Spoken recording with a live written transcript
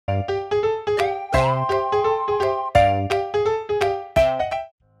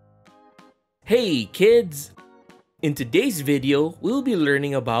Hey kids! In today's video, we'll be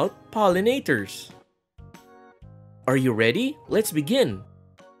learning about pollinators. Are you ready? Let's begin!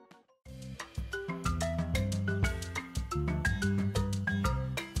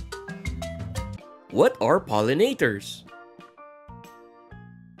 What are pollinators?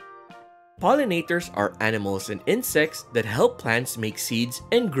 Pollinators are animals and insects that help plants make seeds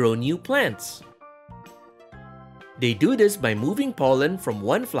and grow new plants. They do this by moving pollen from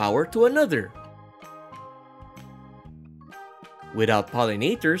one flower to another. Without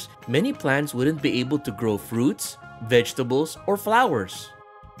pollinators, many plants wouldn't be able to grow fruits, vegetables, or flowers.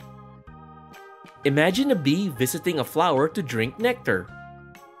 Imagine a bee visiting a flower to drink nectar.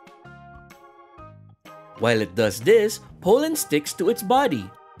 While it does this, pollen sticks to its body.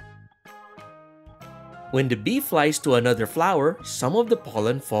 When the bee flies to another flower, some of the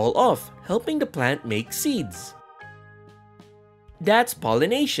pollen fall off, helping the plant make seeds. That's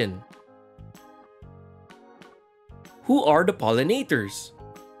pollination. Who are the pollinators?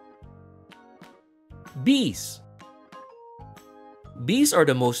 Bees. Bees are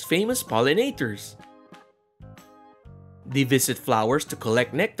the most famous pollinators. They visit flowers to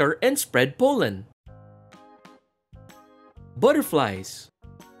collect nectar and spread pollen. Butterflies.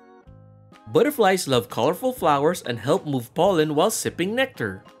 Butterflies love colorful flowers and help move pollen while sipping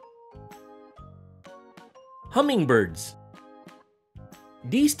nectar. Hummingbirds.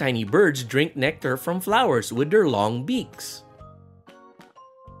 These tiny birds drink nectar from flowers with their long beaks.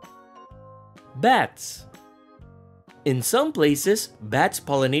 Bats. In some places, bats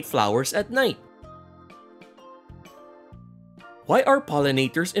pollinate flowers at night. Why are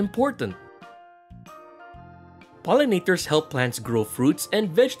pollinators important? Pollinators help plants grow fruits and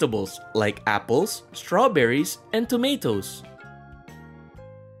vegetables like apples, strawberries, and tomatoes.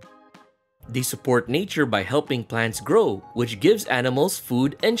 They support nature by helping plants grow, which gives animals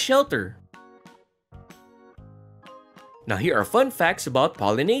food and shelter. Now here are fun facts about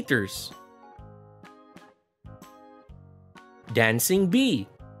pollinators. Dancing bee.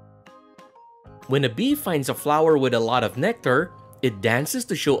 When a bee finds a flower with a lot of nectar, it dances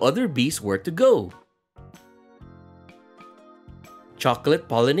to show other bees where to go. Chocolate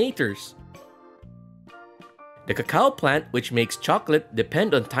pollinators. The cacao plant, which makes chocolate,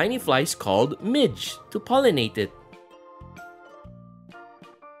 depend on tiny flies called midge to pollinate it.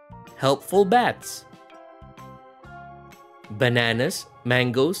 Helpful bats. Bananas,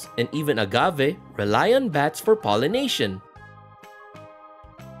 mangoes, and even agave rely on bats for pollination.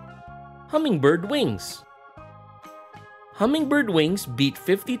 Hummingbird wings. Hummingbird wings beat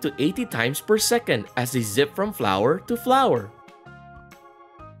 50 to 80 times per second as they zip from flower to flower.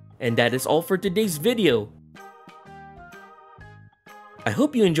 And that is all for today's video. I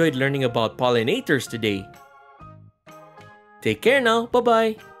hope you enjoyed learning about pollinators today. Take care now,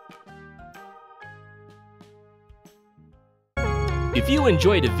 bye-bye! If you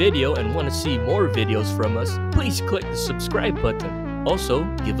enjoyed the video and want to see more videos from us, please click the subscribe button. Also,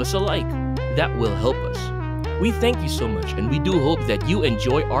 give us a like. That will help us. We thank you so much and we do hope that you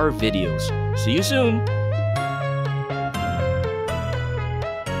enjoy our videos. See you soon!